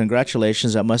 So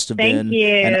congratulations. That must have been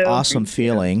an awesome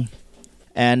feeling.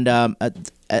 And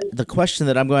the question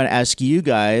that I'm going to ask you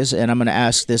guys, and I'm going to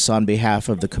ask this on behalf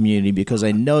of the community because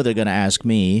I know they're going to ask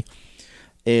me,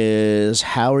 is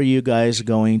how are you guys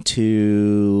going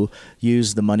to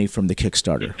use the money from the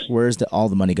Kickstarter? Where's all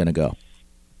the money going to go?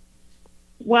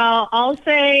 Well, I'll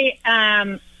say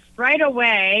right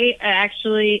away,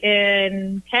 actually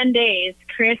in 10 days,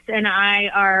 Chris and I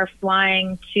are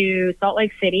flying to Salt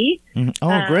Lake City.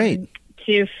 Oh, great.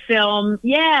 To film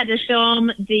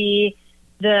the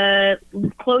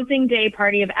closing day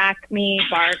party of Acme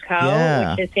Bar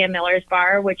Co., which is Sam Miller's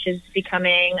bar, which is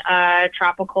becoming a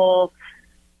tropical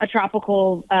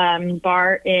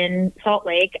bar in Salt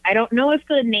Lake. I don't know if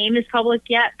the name is public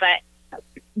yet, but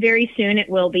very soon it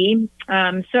will be.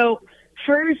 So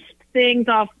first things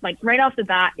off, like right off the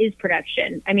bat, is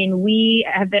production. I mean, we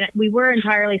were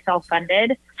entirely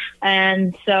self-funded,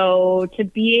 and so to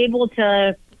be able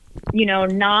to,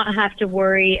 not have to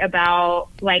worry about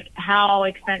like how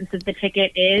expensive the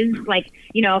ticket is. Like,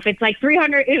 if it's like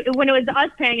 $300, when it was us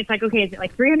paying, it's like, okay, is it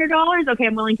like $300? Okay,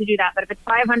 I'm willing to do that. But if it's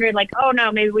 $500, like, oh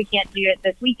no, maybe we can't do it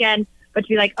this weekend. But to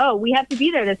be like, oh, we have to be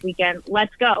there this weekend.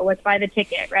 Let's go. Let's buy the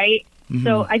ticket, right? Mm-hmm.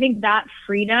 So I think that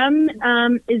freedom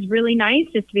is really nice,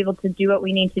 just to be able to do what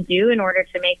we need to do in order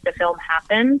to make the film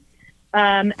happen.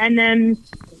 And then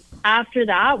after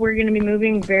that, we're going to be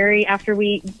moving after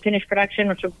we finish production,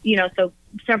 which will, so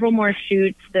several more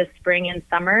shoots this spring and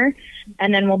summer.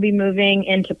 And then we'll be moving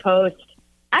into post,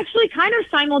 actually kind of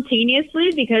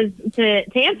simultaneously, because to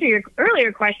answer your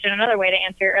earlier question, another way to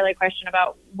answer your earlier question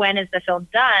about when is the film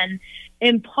done,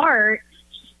 in part,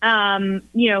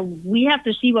 we have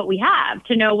to see what we have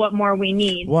to know what more we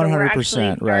need. 100%, so we're actually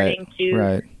starting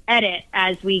to edit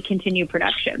as we continue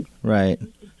production. Right.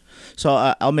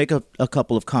 So I'll make a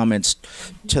couple of comments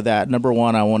to that. Number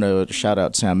one, I want to shout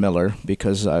out Sam Miller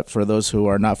because for those who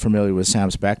are not familiar with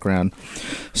Sam's background,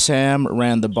 Sam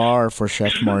ran the bar for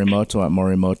Chef Morimoto at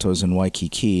Morimoto's in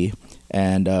Waikiki.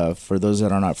 And for those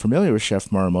that are not familiar with Chef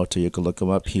Morimoto, you can look him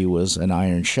up. He was an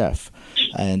Iron Chef.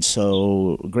 And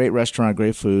so great restaurant,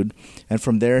 great food. And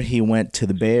from there, he went to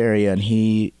the Bay Area and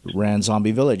he ran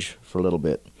Zombie Village for a little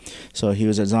bit. So he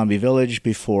was at Zombie Village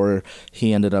before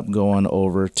he ended up going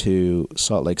over to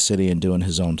Salt Lake City and doing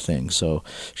his own thing. So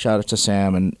shout out to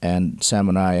Sam, and Sam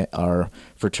and I are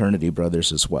fraternity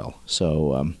brothers as well.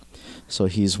 So so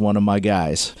he's one of my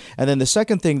guys. And then the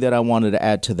second thing that I wanted to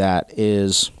add to that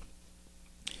is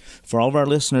for all of our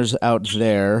listeners out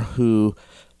there who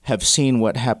have seen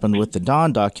what happened with the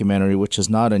Dawn documentary, which is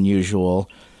not unusual,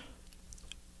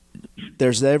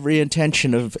 there's every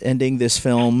intention of ending this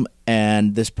film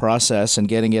and this process and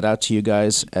getting it out to you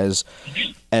guys as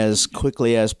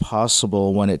quickly as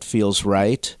possible when it feels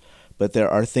right. But there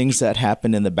are things that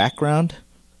happen in the background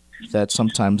that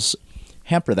sometimes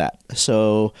hamper that.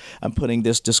 So I'm putting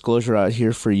this disclosure out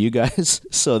here for you guys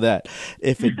so that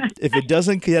if it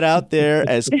doesn't get out there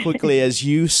as quickly as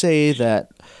you say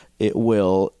that it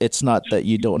will, it's not that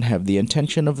you don't have the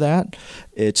intention of that.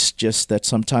 It's just that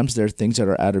sometimes there are things that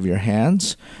are out of your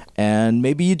hands, and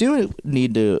maybe you do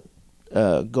need to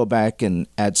go back and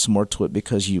add some more to it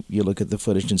because you look at the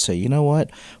footage and say, you know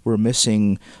what, we're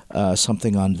missing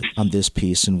something on this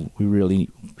piece, and we really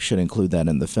should include that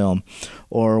in the film.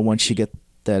 Or once you get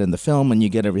that in the film and you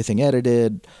get everything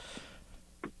edited,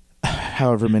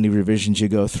 however many revisions you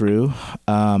go through,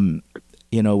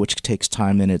 which takes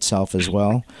time in itself as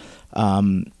well.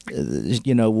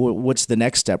 What's the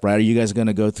next step, right? Are you guys going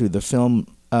to go through the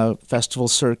film festival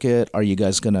circuit? Are you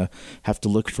guys going to have to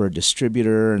look for a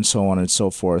distributor and so on and so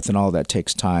forth? And all that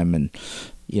takes time. And,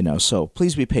 so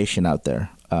please be patient out there.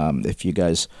 If you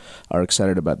guys are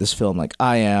excited about this film like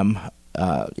I am,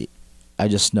 I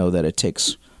just know that it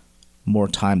takes more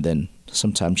time than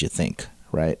sometimes you think,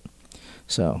 right?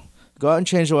 So go out and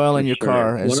change the oil in your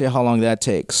car and see how long that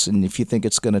takes. And if you think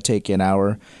it's going to take you an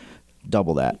hour,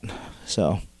 double that.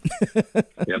 So.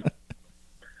 Yep.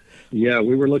 Yeah,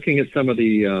 we were looking at some of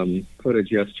the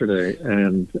footage yesterday,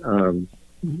 and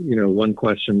one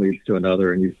question leads to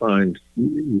another, and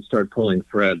you start pulling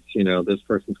threads. This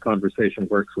person's conversation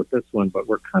works with this one, but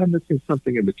we're kind of missing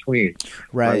something in between.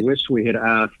 Right. I wish we had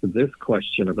asked this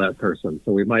question of that person,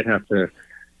 so we might have to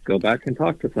go back and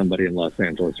talk to somebody in Los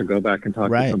Angeles, or go back and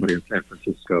talk to somebody in San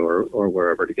Francisco, or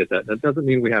wherever to get that. That doesn't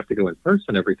mean we have to go in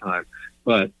person every time,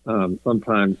 but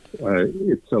sometimes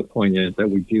it's so poignant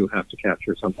that we do have to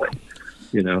capture something,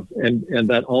 and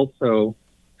that also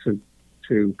to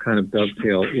to kind of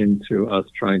dovetail into us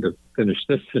trying to finish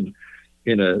this in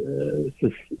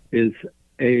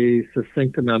a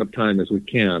succinct amount of time as we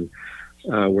can.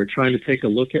 We're trying to take a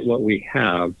look at what we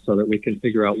have so that we can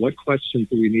figure out what questions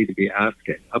do we need to be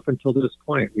asking. Up until this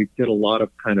point, we did a lot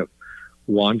of kind of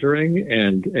wandering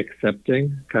and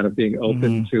accepting, kind of being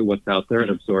open to what's out there and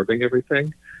absorbing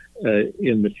everything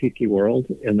in the Tiki world.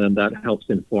 And then that helps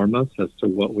inform us as to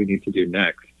what we need to do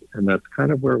next. And that's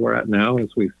kind of where we're at now as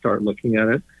we start looking at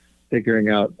it, figuring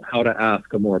out how to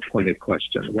ask a more pointed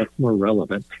question. What's more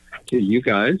relevant to you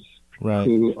guys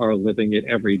who are living it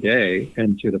every day,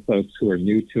 and to the folks who are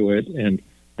new to it, and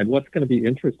what's going to be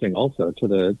interesting also to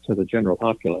the general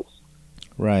populace.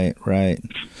 Right.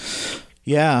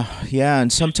 Yeah,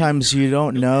 and sometimes you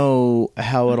don't know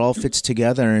how it all fits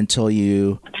together until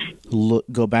you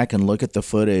go back and look at the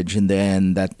footage, and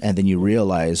then you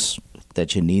realize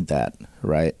that you need that,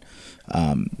 right?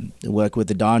 Like with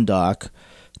the Dawn doc,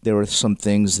 there were some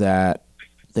things that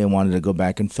they wanted to go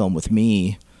back and film with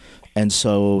me, and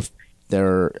so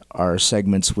there are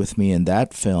segments with me in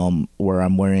that film where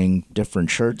I'm wearing different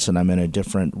shirts and I'm in a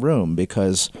different room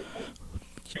because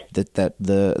they had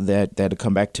to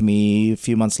come back to me a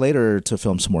few months later to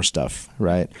film some more stuff,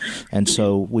 right? And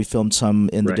so we filmed some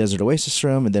in the Desert Oasis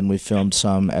room, and then we filmed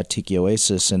some at Tiki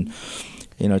Oasis, and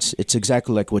it's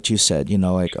exactly like what you said.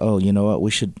 Like, oh, you know what?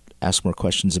 We should ask more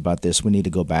questions about this. We need to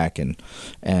go back and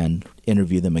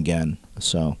interview them again.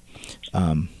 So,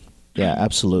 yeah,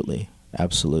 absolutely.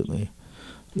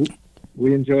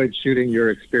 We enjoyed shooting your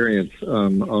experience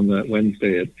on that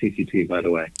Wednesday at CCT, by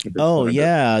the way. Oh,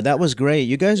 yeah, that was great.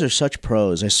 You guys are such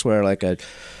pros. I swear,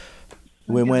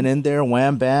 we went in there,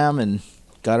 wham, bam, and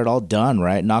got it all done,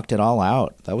 right? Knocked it all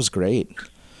out. That was great.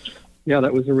 Yeah,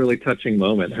 that was a really touching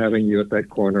moment, having you at that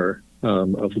corner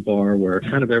of the bar where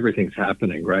kind of everything's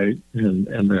happening, right? And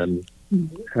then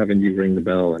having you ring the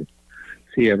bell and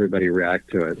see everybody react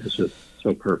to it. It's just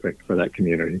so perfect for that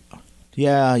community.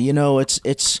 Yeah,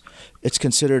 it's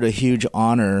considered a huge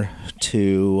honor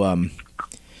to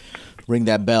ring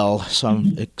that bell, so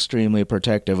I'm extremely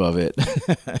protective of it.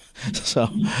 So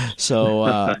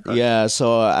I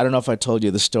don't know if I told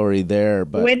you the story there,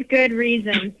 but with good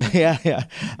reason. Yeah.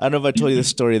 I don't know if I told you the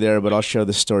story there, but I'll share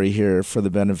the story here for the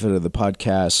benefit of the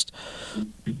podcast.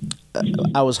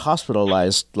 I was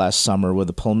hospitalized last summer with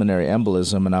a pulmonary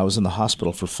embolism, and I was in the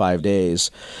hospital for 5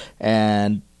 days.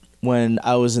 And when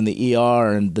I was in the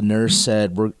ER and the nurse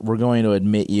said, we're going to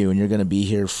admit you and you're going to be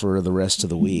here for the rest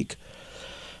of the week,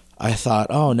 I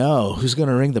thought, oh no, who's going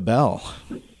to ring the bell?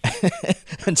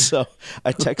 And so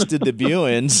I texted the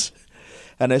Buens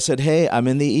and I said, hey, I'm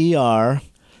in the ER.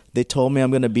 They told me I'm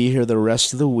going to be here the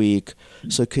rest of the week.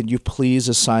 So could you please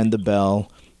assign the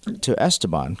bell to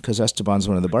Esteban? Because Esteban's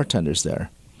one of the bartenders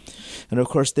there. And of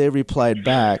course they replied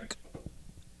back,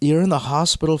 you're in the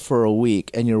hospital for a week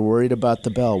and you're worried about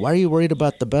the bell. Why are you worried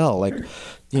about the bell?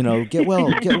 Get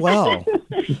well.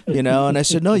 And I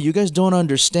said, no, you guys don't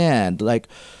understand.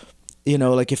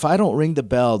 If I don't ring the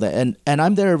bell, and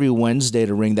I'm there every Wednesday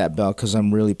to ring that bell because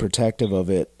I'm really protective of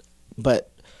it.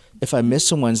 But if I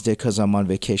miss a Wednesday because I'm on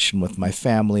vacation with my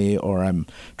family or I'm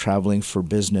traveling for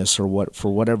business or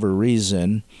for whatever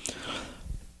reason,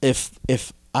 if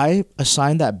I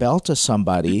assign that bell to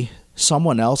somebody,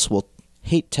 someone else will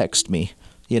hate text me,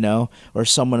 or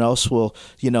someone else will,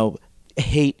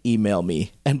 hate email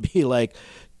me and be like,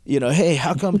 hey,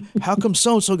 how come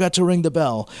so-and-so got to ring the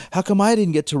bell? How come I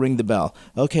didn't get to ring the bell?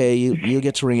 Okay, you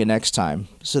get to ring it next time.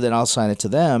 So then I'll assign it to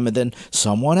them, and then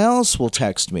someone else will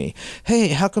text me, hey,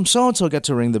 how come so-and-so got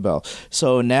to ring the bell?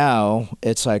 So now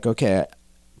it's like, okay,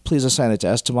 please assign it to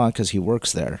Esteban because he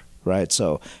works there. Right,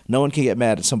 so no one can get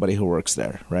mad at somebody who works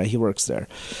there, right? He works there,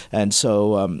 and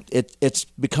so it's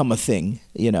become a thing,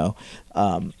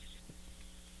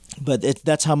 But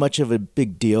that's how much of a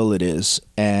big deal it is,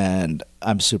 and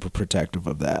I'm super protective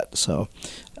of that. So,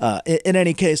 in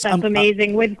any case, that's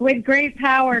amazing. With great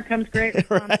power comes great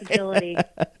responsibility.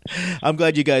 Right? I'm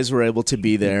glad you guys were able to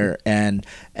be there and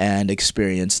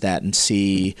experience that and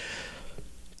see,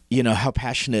 how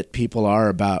passionate people are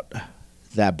about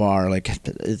that bar,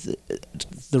 the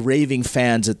raving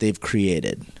fans that they've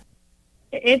created.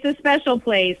 It's a special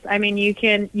place. I mean, you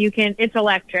can. It's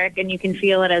electric, and you can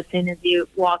feel it as soon as you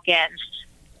walk in.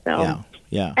 So,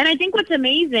 yeah. And I think what's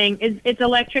amazing is it's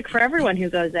electric for everyone who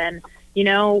goes in.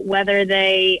 Whether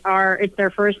it's their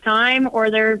first time or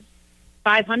their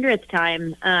 500th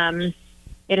time.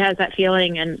 It has that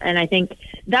feeling, and I think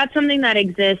that's something that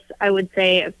exists, I would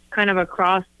say, kind of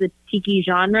across the Tiki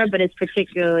genre, but it's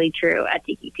particularly true at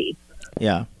Tiki T.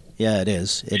 Yeah, it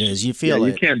is. You feel it.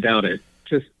 You can't doubt it.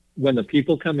 when the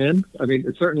people come in, I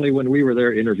mean, certainly when we were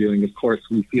there interviewing, of course,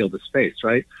 we feel the space,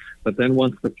 right? But then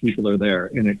once the people are there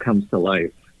and it comes to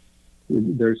life,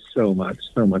 there's so much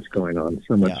going on,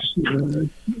 so much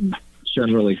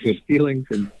generally good feelings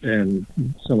and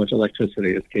so much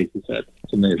electricity, as Casey said.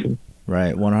 It's amazing.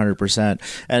 Right, 100%.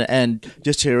 And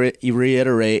just to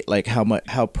reiterate, like how much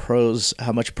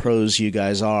pros you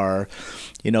guys are.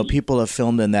 You know, people have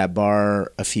filmed in that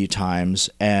bar a few times,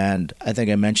 and I think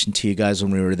I mentioned to you guys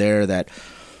when we were there that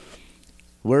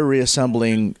we're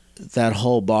reassembling that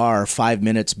whole bar 5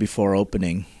 minutes before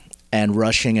opening, and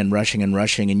rushing,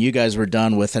 and you guys were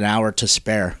done with an hour to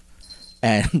spare.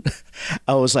 And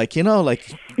I was like,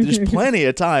 there's plenty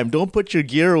of time. Don't put your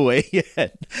gear away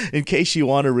yet in case you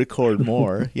want to record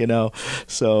more,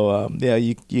 So,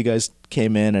 you guys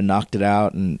came in and knocked it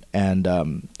out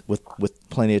and with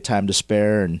plenty of time to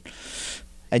spare.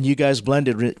 And you guys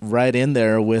blended right in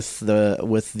there with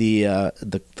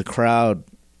the crowd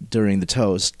during the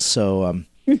toast. So,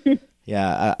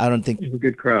 yeah, I don't think... It was a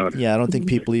good crowd. Yeah, I don't think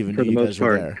people even knew you guys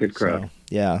were there. Good crowd. So,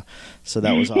 yeah, so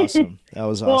that was awesome.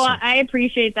 Well, I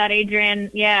appreciate that,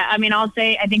 Adrian. Yeah, I mean, I'll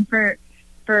say, I think for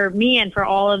me and for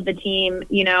all of the team,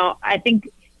 I think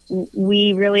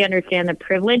we really understand the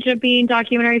privilege of being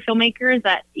documentary filmmakers,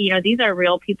 that, these are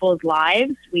real people's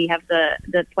lives. We have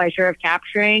the pleasure of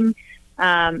capturing,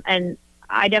 and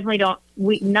I definitely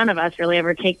none of us really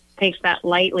ever takes that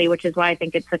lightly, which is why I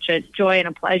think it's such a joy and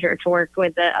a pleasure to work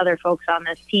with the other folks on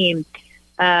this team,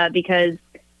 because,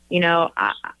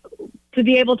 to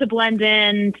be able to blend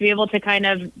in, to be able to kind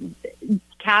of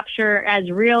capture as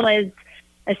real as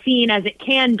a scene as it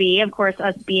can be. Of course,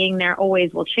 us being there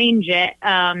always will change it.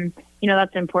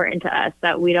 That's important to us,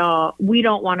 that we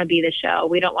don't want to be the show.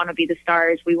 We don't want to be the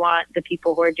stars. We want the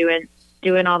people who are doing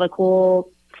all the cool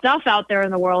stuff out there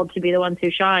in the world to be the ones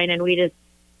who shine, and we just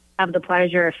have the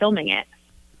pleasure of filming it.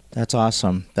 That's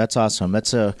awesome. That's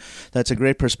a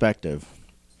great perspective.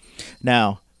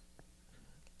 Now,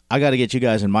 I got to get you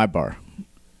guys in my bar.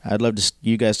 I'd love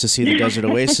you guys to see the Desert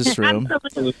Oasis room.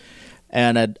 Absolutely.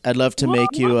 And I'd love to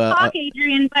make you talk,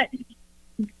 Adrian, but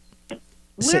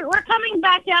we're coming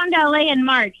back down to LA in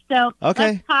March, so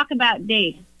let's talk about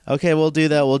dates. Okay, we'll do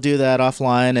that. We'll do that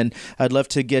offline, and I'd love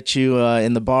to get you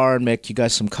in the bar and make you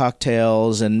guys some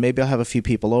cocktails, and maybe I'll have a few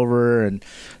people over, and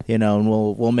and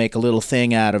we'll make a little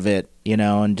thing out of it,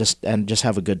 and just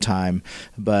have a good time.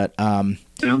 But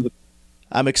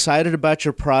I'm excited about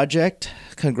your project.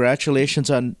 Congratulations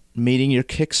on meeting your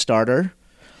Kickstarter.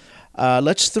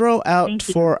 Let's throw out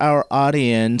for our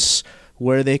audience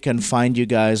where they can find you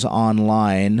guys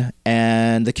online,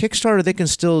 and the Kickstarter they can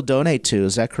still donate to.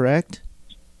 Is that correct?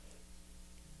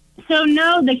 So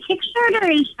no, the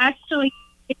Kickstarter is actually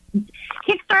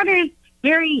Kickstarter is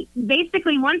very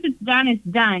basically, once it's done, it's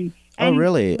done. And oh,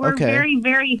 really? We're okay. very,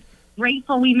 very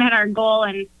grateful we met our goal,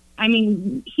 and I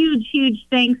mean, huge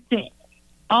thanks to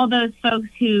all those folks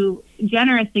who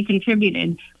generously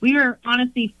contributed. We were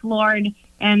honestly floored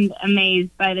and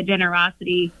amazed by the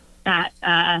generosity that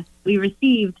we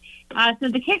received. So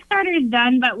the Kickstarter is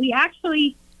done, but we are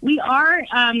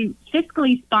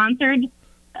fiscally sponsored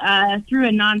through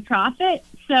a nonprofit.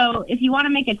 So if you want to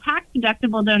make a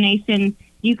tax-deductible donation,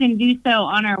 you can do so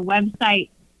on our website,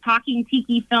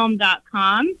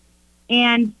 talkingtikifilm.com.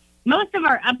 And most of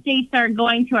our updates are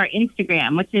going to our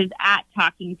Instagram, which is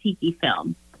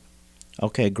 @TalkingTikiFilm.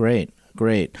 Okay, great.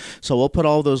 So we'll put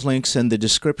all those links in the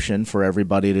description for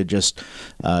everybody to just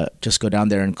go down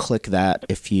there and click that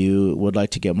if you would like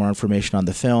to get more information on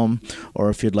the film, or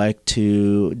if you'd like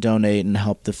to donate and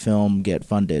help the film get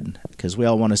funded, because we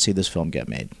all want to see this film get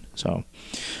made. So,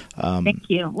 thank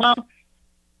you. Well,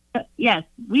 yes,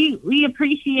 we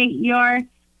appreciate your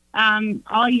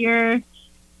all your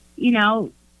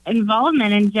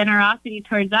involvement and generosity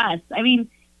towards us. I mean,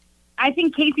 I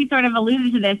think Casey sort of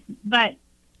alluded to this, but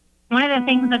one of the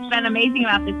things that's been amazing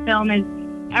about this film is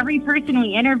every person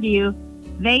we interview,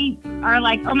 they are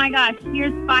like, "Oh my gosh,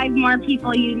 here's 5 more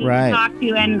people you need to talk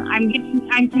to, and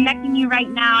I'm connecting you right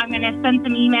now. I'm going to send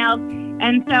some emails."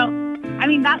 And so, I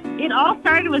mean, it all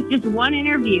started with just one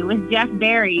interview with Jeff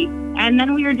Berry, and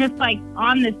then we were just like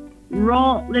on this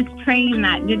train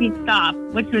that didn't stop,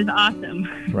 which was awesome.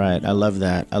 Right. I love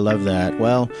that.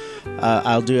 Well,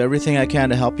 I'll do everything I can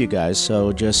to help you guys.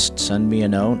 So just send me a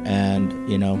note, and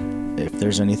if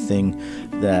there's anything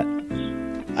that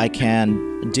I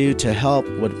can do to help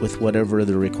with whatever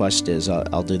the request is,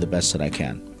 I'll do the best that I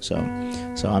can. So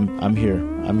I'm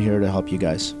here to help you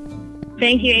guys.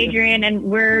 Thank you, Adrian, and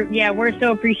we're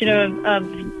so appreciative of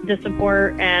the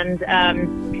support, and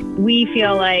we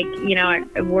feel like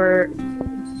we're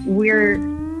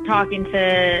talking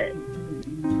to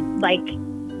like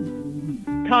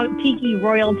Tiki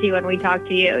royalty when we talk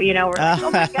to you. You know, we're like,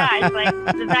 oh my gosh, like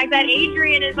the fact that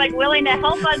Adrian is like willing to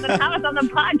help us and have us on the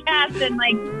podcast, and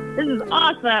like this is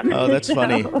awesome. Oh, that's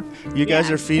funny. You guys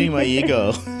are feeding my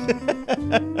ego.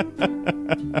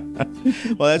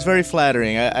 Well, that's very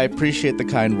flattering. I appreciate the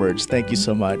kind words. Thank you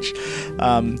so much.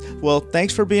 Well,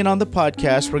 thanks for being on the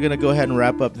podcast. We're going to go ahead and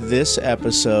wrap up this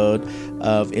episode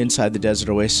of Inside the Desert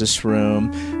Oasis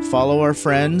Room. Follow our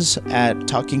friends at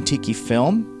Talking Tiki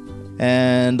Film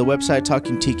and the website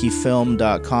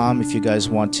talkingtikifilm.com if you guys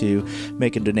want to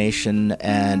make a donation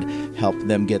and help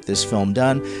them get this film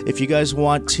done. If you guys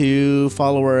want to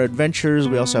follow our adventures,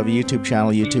 we also have a YouTube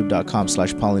channel,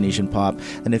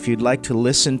 youtube.com/PolynesianPop. And if you'd like to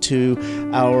listen to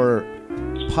our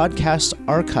podcast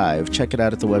archive, check it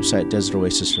out at the website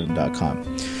desertoasisroom.com.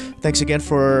 Thanks again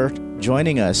for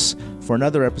joining us for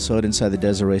another episode Inside the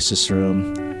Desert Oasis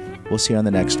Room. We'll see you on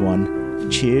the next one.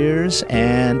 Cheers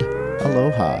and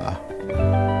aloha.